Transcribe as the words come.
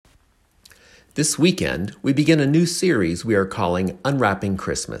This weekend, we begin a new series we are calling Unwrapping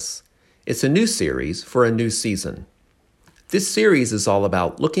Christmas. It's a new series for a new season. This series is all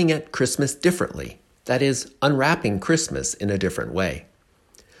about looking at Christmas differently, that is, unwrapping Christmas in a different way.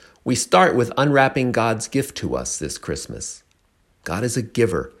 We start with unwrapping God's gift to us this Christmas. God is a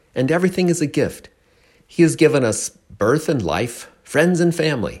giver, and everything is a gift. He has given us birth and life, friends and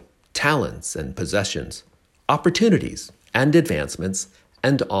family, talents and possessions, opportunities and advancements,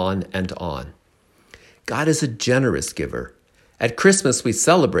 and on and on. God is a generous giver. At Christmas, we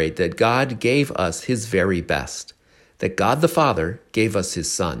celebrate that God gave us His very best, that God the Father gave us His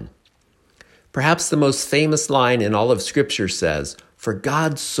Son. Perhaps the most famous line in all of Scripture says, "For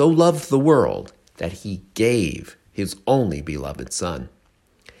God so loved the world that He gave His only beloved Son."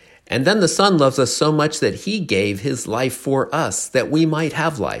 And then the Son loves us so much that He gave His life for us, that we might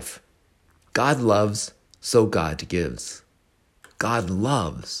have life. God loves, so God gives. God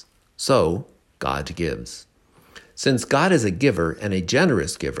loves, so God gives. Since God is a giver and a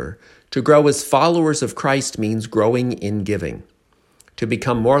generous giver, to grow as followers of Christ means growing in giving. To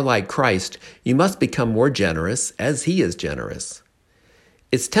become more like Christ, you must become more generous as He is generous.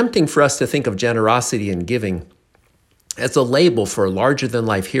 It's tempting for us to think of generosity and giving as a label for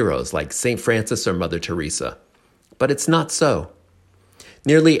larger-than-life heroes like St. Francis or Mother Teresa, but it's not so.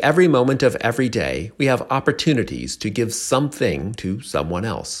 Nearly every moment of every day, we have opportunities to give something to someone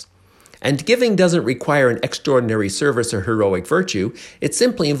else. And giving doesn't require an extraordinary service or heroic virtue. It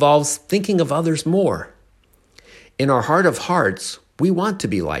simply involves thinking of others more. In our heart of hearts, we want to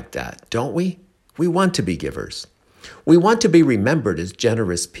be like that, don't we? We want to be givers. We want to be remembered as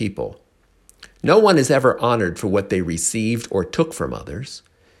generous people. No one is ever honored for what they received or took from others.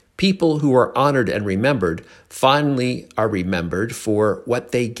 People who are honored and remembered finally are remembered for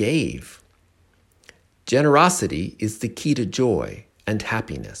what they gave. Generosity is the key to joy and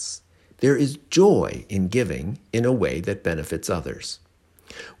happiness. There is joy in giving in a way that benefits others.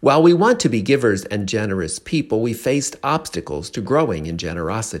 While we want to be givers and generous people, we faced obstacles to growing in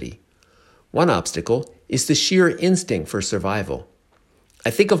generosity. One obstacle is the sheer instinct for survival. I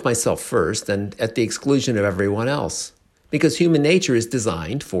think of myself first and at the exclusion of everyone else, because human nature is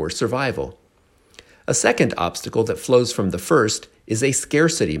designed for survival. A second obstacle that flows from the first is a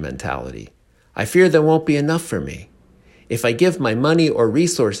scarcity mentality. I fear there won't be enough for me. If I give my money or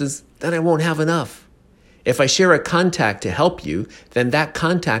resources, then I won't have enough. If I share a contact to help you, then that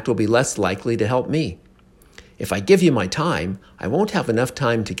contact will be less likely to help me. If I give you my time, I won't have enough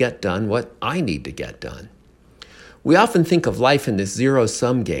time to get done what I need to get done. We often think of life in this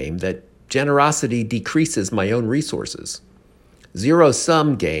zero-sum game that generosity decreases my own resources.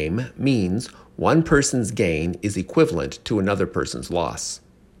 Zero-sum game means one person's gain is equivalent to another person's loss.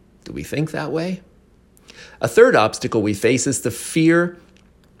 Do we think that way? A third obstacle we face is the fear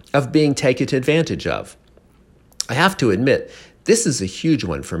of being taken advantage of. I have to admit, this is a huge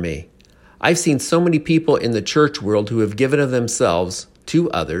one for me. I've seen so many people in the church world who have given of themselves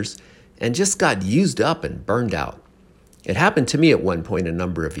to others and just got used up and burned out. It happened to me at one point a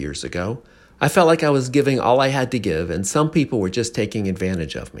number of years ago. I felt like I was giving all I had to give, and some people were just taking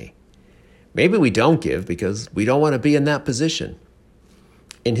advantage of me. Maybe we don't give because we don't want to be in that position.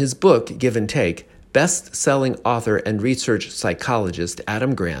 In his book, Give and Take, best-selling author and research psychologist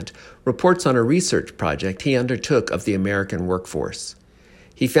Adam Grant reports on a research project he undertook of the American workforce.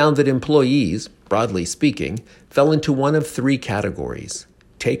 He found that employees, broadly speaking, fell into one of three categories: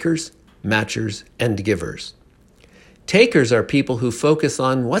 takers, matchers, and givers. Takers are people who focus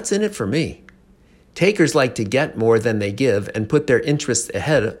on what's in it for me. Takers like to get more than they give and put their interests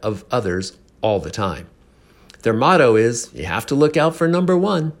ahead of others all the time. Their motto is, you have to look out for number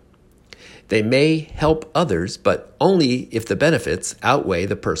one. They may help others, but only if the benefits outweigh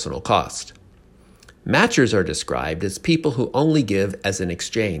the personal cost. Matchers are described as people who only give as an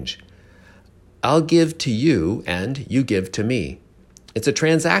exchange. I'll give to you and you give to me. It's a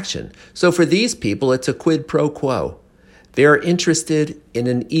transaction. So for these people, it's a quid pro quo. They are interested in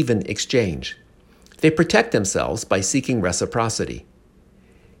an even exchange. They protect themselves by seeking reciprocity.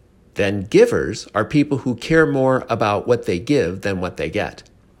 Then givers are people who care more about what they give than what they get.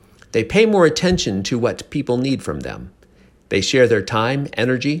 They pay more attention to what people need from them. They share their time,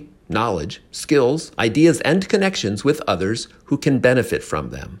 energy, knowledge, skills, ideas, and connections with others who can benefit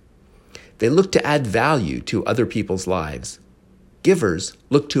from them. They look to add value to other people's lives. Givers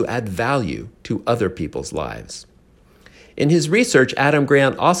look to add value to other people's lives. In his research, Adam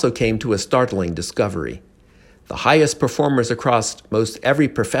Grant also came to a startling discovery. The highest performers across most every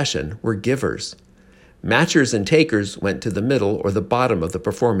profession were givers. Matchers and takers went to the middle or the bottom of the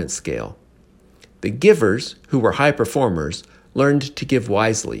performance scale. The givers, who were high performers, learned to give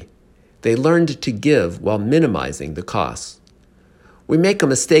wisely. They learned to give while minimizing the costs. We make a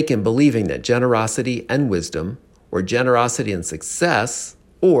mistake in believing that generosity and wisdom, or generosity and success,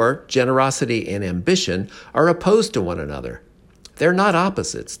 or generosity and ambition are opposed to one another. They're not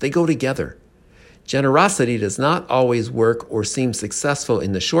opposites, they go together. Generosity does not always work or seem successful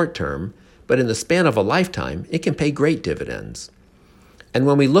in the short term, but in the span of a lifetime, it can pay great dividends. And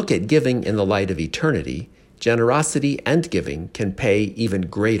when we look at giving in the light of eternity, generosity and giving can pay even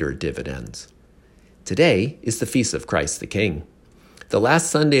greater dividends. Today is the Feast of Christ the King, the last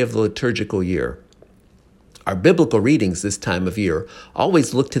Sunday of the liturgical year. Our biblical readings this time of year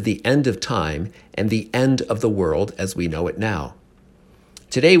always look to the end of time and the end of the world as we know it now.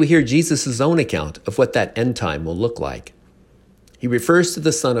 Today we hear Jesus' own account of what that end time will look like. He refers to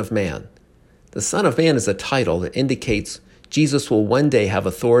the Son of Man. The Son of Man is a title that indicates Jesus will one day have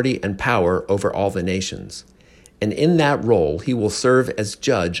authority and power over all the nations. And in that role, he will serve as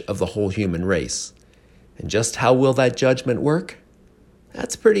judge of the whole human race. And just how will that judgment work?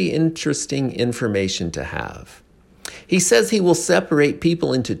 That's pretty interesting information to have. He says he will separate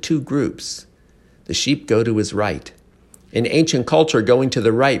people into two groups. The sheep go to his right. In ancient culture, going to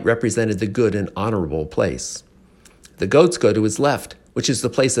the right represented the good and honorable place. The goats go to his left, which is the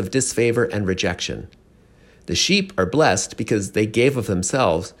place of disfavor and rejection. The sheep are blessed because they gave of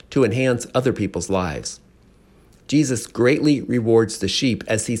themselves to enhance other people's lives. Jesus greatly rewards the sheep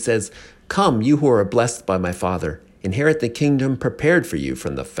as he says, "Come, you who are blessed by my Father, inherit the kingdom prepared for you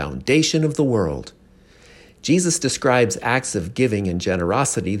from the foundation of the world." Jesus describes acts of giving and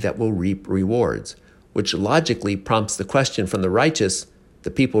generosity that will reap rewards, which logically prompts the question from the righteous,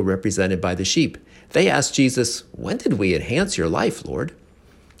 the people represented by the sheep. They ask Jesus, "When did we enhance your life, Lord?"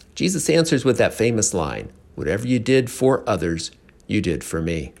 Jesus answers with that famous line, "Whatever you did for others, you did for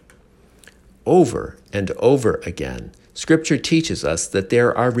me." Over and over again, Scripture teaches us that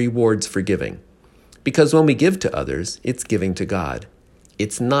there are rewards for giving. Because when we give to others, it's giving to God.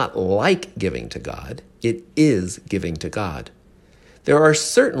 It's not like giving to God, it is giving to God. There are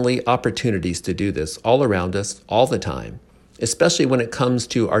certainly opportunities to do this all around us, all the time, especially when it comes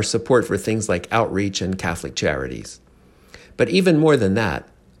to our support for things like outreach and Catholic charities. But even more than that,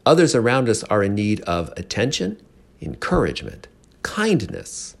 others around us are in need of attention, encouragement,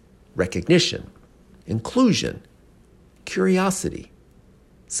 kindness, recognition, inclusion, curiosity,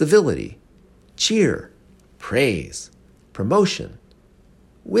 civility, cheer, praise, promotion,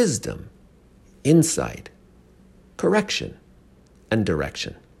 wisdom, insight, correction, and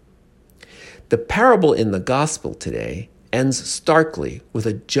direction. The parable in the gospel today ends starkly with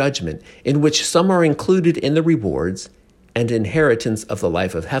a judgment in which some are included in the rewards and inheritance of the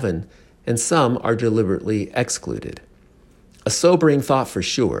life of heaven, and some are deliberately excluded. A sobering thought for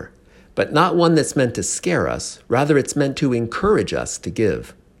sure, but not one that's meant to scare us. Rather, it's meant to encourage us to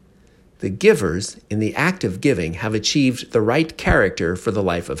give. The givers, in the act of giving, have achieved the right character for the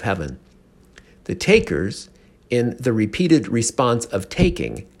life of heaven. The takers, in the repeated response of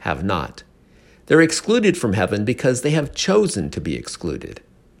taking, have not. They're excluded from heaven because they have chosen to be excluded.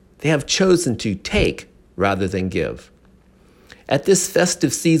 They have chosen to take rather than give. At this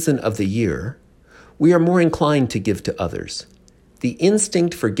festive season of the year, we are more inclined to give to others. The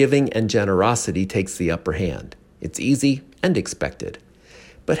instinct for giving and generosity takes the upper hand. It's easy and expected.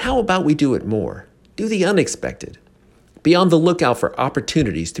 But how about we do it more? Do the unexpected. Be on the lookout for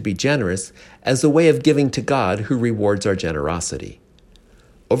opportunities to be generous as a way of giving to God who rewards our generosity.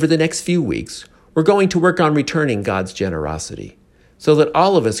 Over the next few weeks, we're going to work on returning God's generosity so that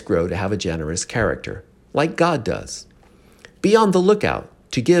all of us grow to have a generous character, like God does. Be on the lookout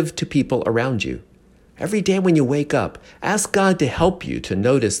to give to people around you. Every day when you wake up, ask God to help you to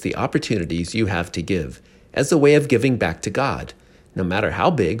notice the opportunities you have to give as a way of giving back to God, no matter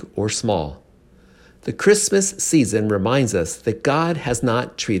how big or small. The Christmas season reminds us that God has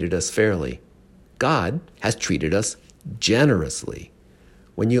not treated us fairly. God has treated us generously.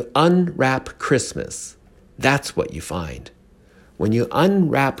 When you unwrap Christmas, that's what you find. When you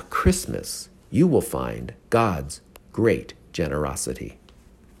unwrap Christmas, you will find God's great generosity.